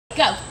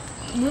Go.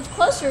 Move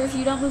closer. If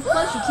you don't move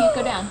closer, you can't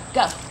go down.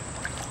 Go.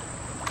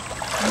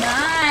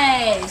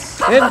 Nice.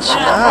 Good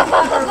job.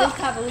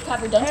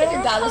 Recover. Don't take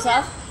your goggles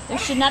off. There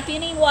should not be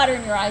any water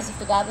in your eyes if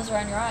the goggles are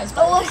on your eyes.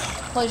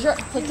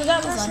 Put the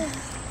goggles on.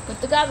 Put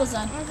the goggles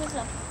on. There's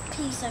a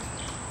piece of...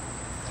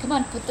 Come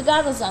on, put the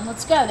goggles on.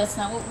 Let's go. That's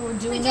not what we're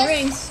doing. The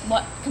rings.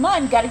 What? Come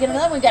on, gotta get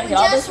another one. Gotta get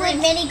all those rings.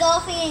 We just went mini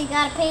golfing and you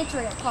got a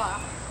Patriot car.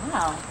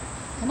 Wow.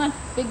 Come on,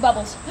 big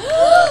bubbles.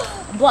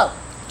 Blow.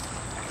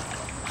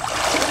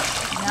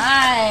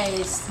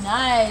 Nice.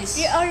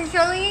 Are you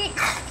showing it?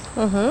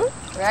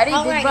 Mm-hmm. Ready?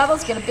 Big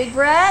bubbles. Get a big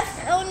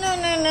breath. Oh, no.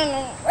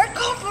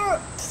 Recover.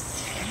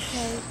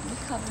 Okay,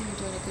 recover. You're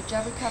doing a good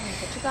job recovering.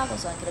 Put your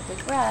goggles on. Get a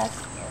big breath.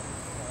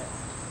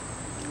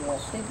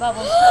 Big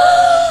bubbles.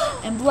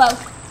 And blow.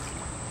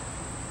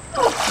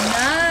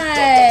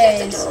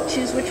 Nice.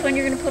 Choose which one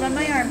you're going to put on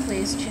my arm,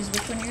 please. Choose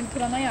which one you're going to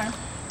put on my arm.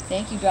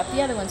 Thank you. Drop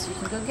the other one so you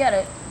can go get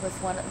it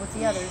with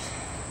the others.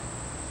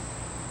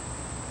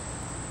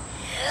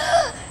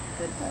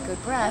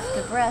 Good breath.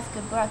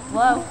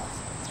 Blow.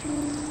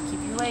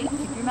 Keep your weight.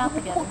 Keep your mouth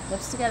together.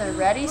 Lips together.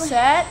 Ready,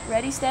 set.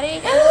 Ready,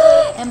 steady.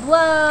 And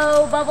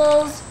blow.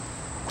 Bubbles.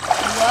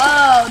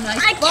 Whoa, nice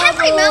I bubbles. kept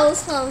my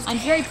mouth closed. I'm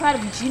very proud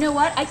of you. Do you know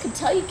what? I could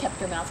tell you kept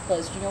your mouth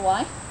closed. Do you know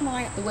why?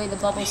 Why? The way the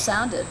bubbles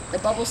sounded. The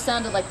bubbles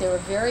sounded like they were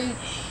very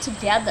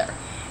together.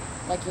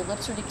 Like your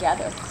lips are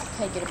together.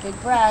 Okay, get a big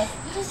breath.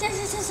 You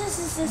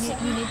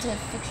need to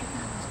fix your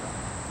goggles.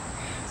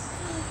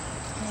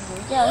 Okay, here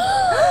we go.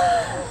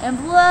 And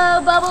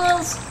blow,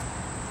 bubbles.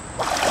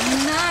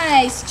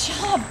 Nice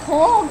job,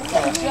 Cole.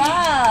 Good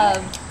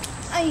job.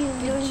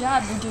 Good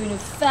job. You're doing a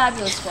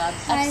fabulous job.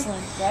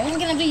 Excellent, right? I'm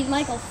going to be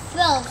Michael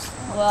Phelps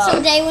Wow.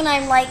 someday when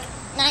I'm like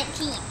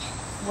 19.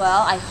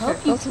 Well, I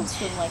hope you can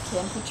swim like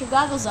him. Put your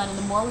goggles on, and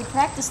the more we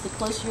practice, the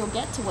closer you'll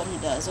get to what he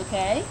does,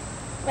 okay?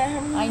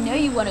 I know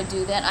you want to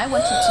do that. I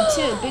want you to,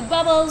 too. Big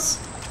bubbles.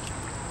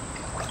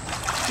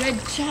 Good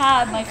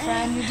job, my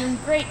friend. You're doing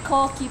great,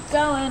 Cole. Keep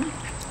going.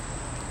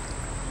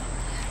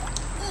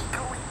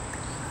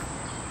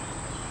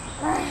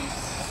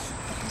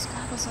 Put those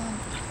goggles on.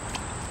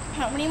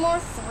 How many more?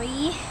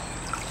 3?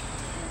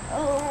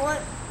 Oh,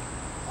 what?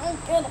 I'm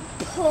going to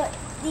put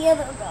the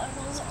other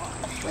goggles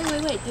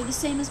on. Wait. They're the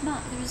same as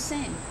mine. They're the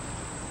same.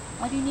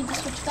 Why do you need to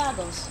switch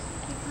goggles?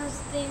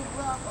 Because they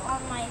rub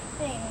on my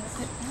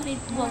things. Honey,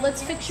 well,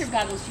 let's fix your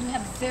goggles. You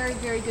have very,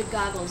 very good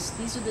goggles.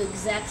 These are the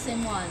exact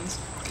same ones.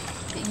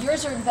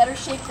 Yours are in better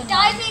shape than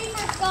mine. Diving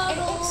for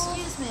goggles.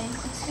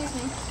 Excuse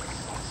me.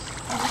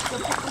 I'll just go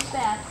put this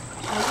back.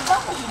 There's your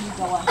goggles when you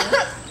go under.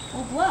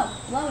 Well,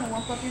 blow and it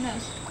won't go up your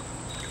nose.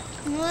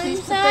 I'm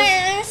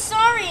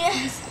sorry.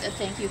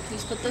 Thank you.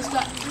 Please put those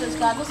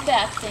goggles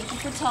back. Thank you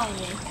for telling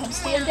me. Come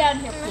stand down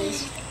here,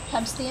 please.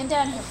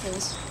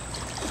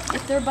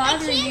 If they're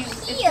bothering you,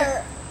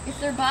 if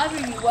they're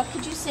bothering you, what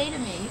could you say to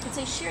me? You could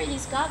say, Sherry,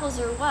 these goggles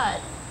are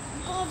what?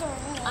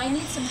 I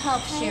need some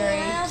help, Sherry.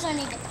 I also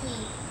need to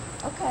pee.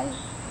 Okay.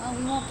 Well,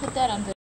 we won't put that on video.